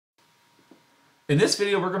In this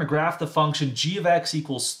video, we're going to graph the function g of x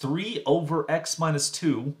equals 3 over x minus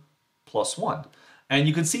 2 plus 1. And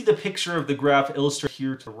you can see the picture of the graph illustrated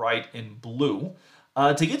here to the right in blue.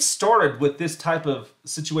 To get started with this type of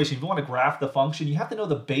situation, if you want to graph the function, you have to know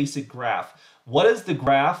the basic graph. What is the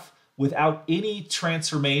graph without any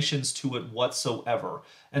transformations to it whatsoever?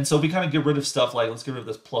 And so if we kind of get rid of stuff like, let's get rid of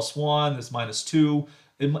this plus 1, this minus 2,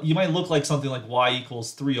 you might look like something like y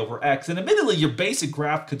equals 3 over x. And admittedly, your basic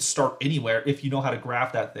graph could start anywhere if you know how to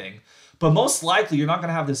graph that thing. But most likely, you're not going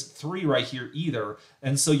to have this 3 right here either.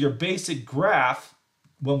 And so your basic graph,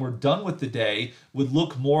 when we're done with the day, would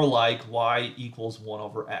look more like y equals 1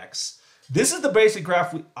 over x. This is the basic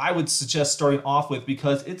graph I would suggest starting off with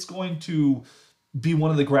because it's going to be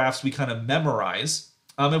one of the graphs we kind of memorize.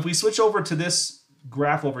 If we switch over to this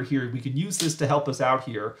graph over here, we can use this to help us out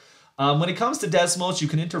here. When it comes to Desmos, you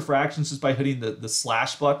can enter fractions just by hitting the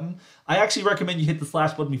slash button. I actually recommend you hit the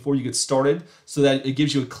slash button before you get started so that it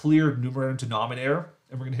gives you a clear numerator and denominator.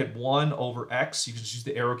 And we're going to hit 1 over x. You can just use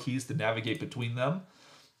the arrow keys to navigate between them.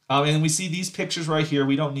 And we see these pictures right here.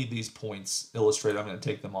 We don't need these points illustrated. I'm going to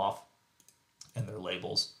take them off and their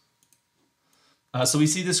labels. So we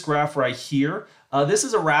see this graph right here. This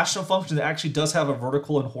is a rational function that actually does have a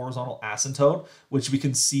vertical and horizontal asymptote, which we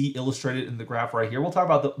can see illustrated in the graph right here. We'll talk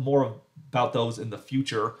about more about those in the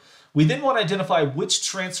future. We then want to identify which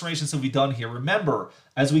transformations have we done here. Remember,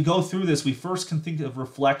 as we go through this, we first can think of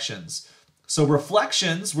reflections. So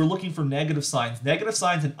reflections, we're looking for negative signs. Negative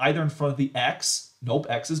signs either in front of the x, nope,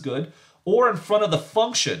 x is good, or in front of the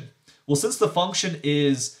function. Well, since the function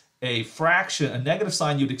is a fraction, a negative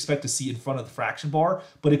sign you'd expect to see in front of the fraction bar,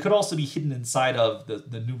 but it could also be hidden inside of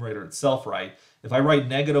the numerator itself, right? If I write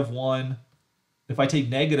negative 1, if I take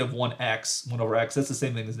negative 1x, 1 over x, that's the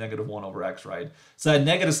same thing as negative 1 over x, right? So that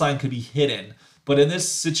negative sign could be hidden, but in this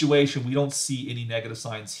situation, we don't see any negative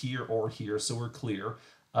signs here or here, so we're clear.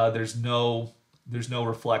 There's no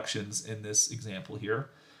reflections in this example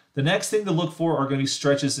here. The next thing to look for are going to be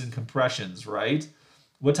stretches and compressions, right?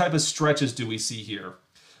 What type of stretches do we see here?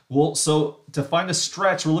 Well, so to find a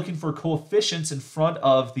stretch, we're looking for coefficients in front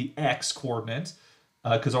of the x coordinate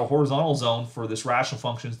because our horizontal zone for this rational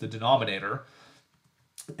function is the denominator.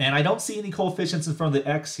 And I don't see any coefficients in front of the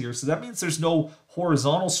x here, so that means there's no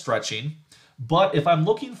horizontal stretching. But if I'm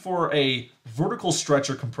looking for a vertical stretch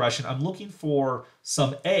or compression, I'm looking for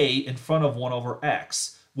some a in front of 1 over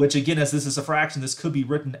x, which again, as this is a fraction, this could be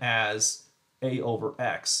written as a over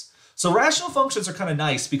x. So rational functions are kind of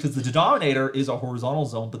nice because the denominator is our horizontal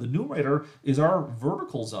zone, but the numerator is our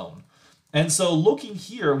vertical zone. And so looking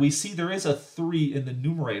here, we see there is a 3 in the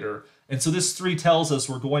numerator. And so this 3 tells us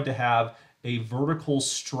we're going to have a vertical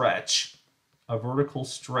stretch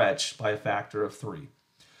by a factor of 3.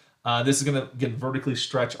 This is going to, again, vertically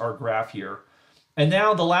stretch our graph here. And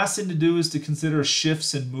now the last thing to do is to consider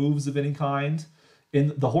shifts and moves of any kind.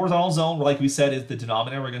 In the horizontal zone, like we said, is the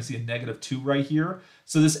denominator. We're going to see a negative 2 right here.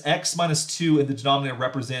 So this x minus 2 in the denominator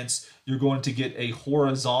represents you're going to get a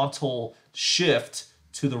horizontal shift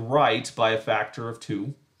to the right by a factor of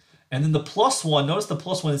 2. And then the plus 1, notice the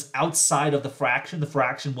plus 1 is outside of the fraction. The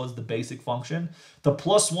fraction was the basic function. The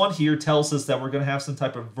plus 1 here tells us that we're going to have some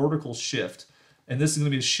type of vertical shift. And this is going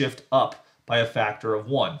to be a shift up by a factor of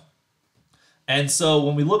 1. And so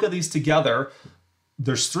when we look at these together,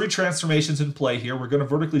 there's 3 transformations in play here. We're going to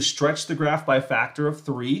vertically stretch the graph by a factor of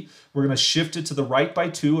 3. We're going to shift it to the right by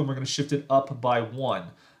 2, and we're going to shift it up by 1.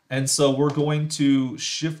 And so we're going to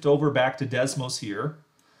shift over back to Desmos here.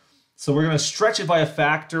 So we're going to stretch it by a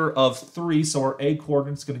factor of 3, so our a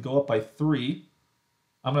coordinate is going to go up by 3.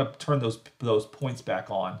 I'm going to turn those points back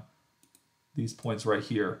on. These points right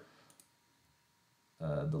here.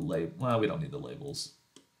 Well, we don't need the labels.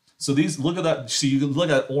 So these, look at that. So you can look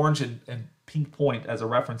at orange and pink point as a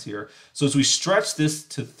reference here. So as we stretch this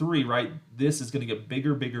to 3, right, this is going to get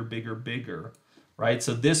bigger, bigger, bigger, bigger, right?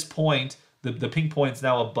 So this point, the pink point is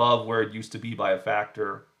now above where it used to be by a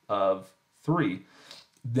factor of 3.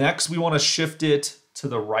 Next, we want to shift it to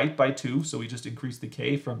the right by 2. So we just increase the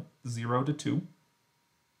k from 0 to 2.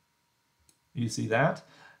 You see that?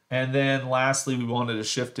 And then lastly, we wanted to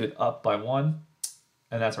shift it up by 1.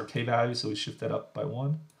 And that's our k value, so we shift that up by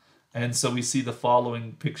 1. And so we see the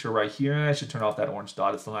following picture right here. And I should turn off that orange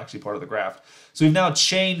dot. It's not actually part of the graph. So we've now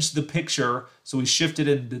changed the picture. So we shifted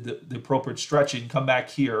into the appropriate stretching. Come back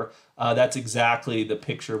here. That's exactly the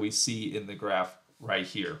picture we see in the graph right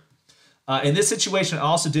here. In this situation, I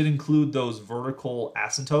also did include those vertical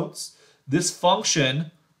asymptotes. This function,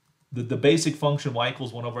 the basic function y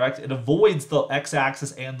equals 1 over x, it avoids the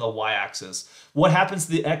x-axis and the y-axis. What happens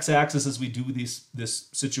to the x-axis as we do this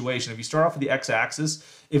situation? If you start off with the x-axis,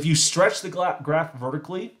 if you stretch the graph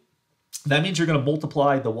vertically, that means you're going to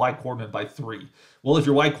multiply the y-coordinate by 3. Well, if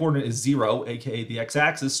your y-coordinate is 0, aka the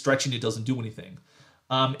x-axis, stretching it doesn't do anything.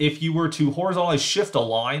 If you were to horizontally shift a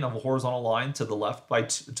line of a horizontal line to the left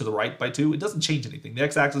to the right by 2, it doesn't change anything. The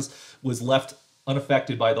x-axis was left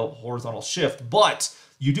unaffected by the horizontal shift, but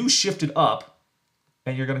you do shift it up,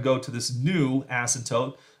 and you're going to go to this new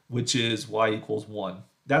asymptote, which is y equals 1.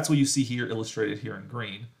 That's what you see here illustrated here in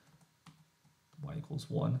green. Y equals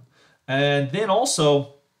 1. And then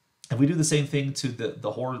also, if we do the same thing to the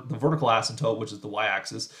vertical asymptote, which is the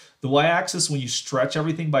y-axis, when you stretch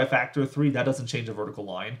everything by a factor of 3, that doesn't change the vertical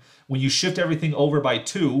line. When you shift everything over by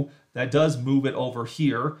 2, that does move it over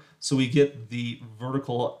here. So we get the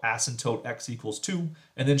vertical asymptote x equals 2,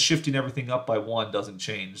 and then shifting everything up by 1 doesn't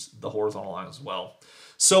change the horizontal line as well.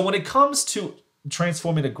 So when it comes to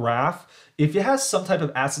transforming a graph, if it has some type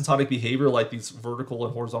of asymptotic behavior like these vertical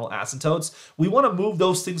and horizontal asymptotes, we want to move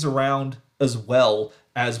those things around as well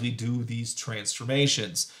as we do these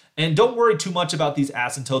transformations. And don't worry too much about these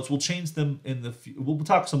asymptotes. We'll change them we'll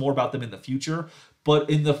talk some more about them in the future. But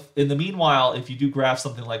in the meanwhile, if you do graph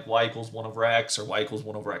something like y equals 1 over x or y equals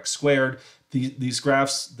 1 over x squared, these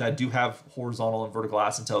graphs that do have horizontal and vertical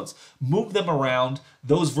asymptotes, move them around.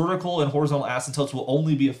 Those vertical and horizontal asymptotes will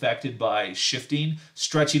only be affected by shifting.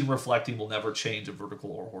 Stretching and reflecting will never change a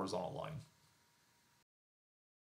vertical or horizontal line.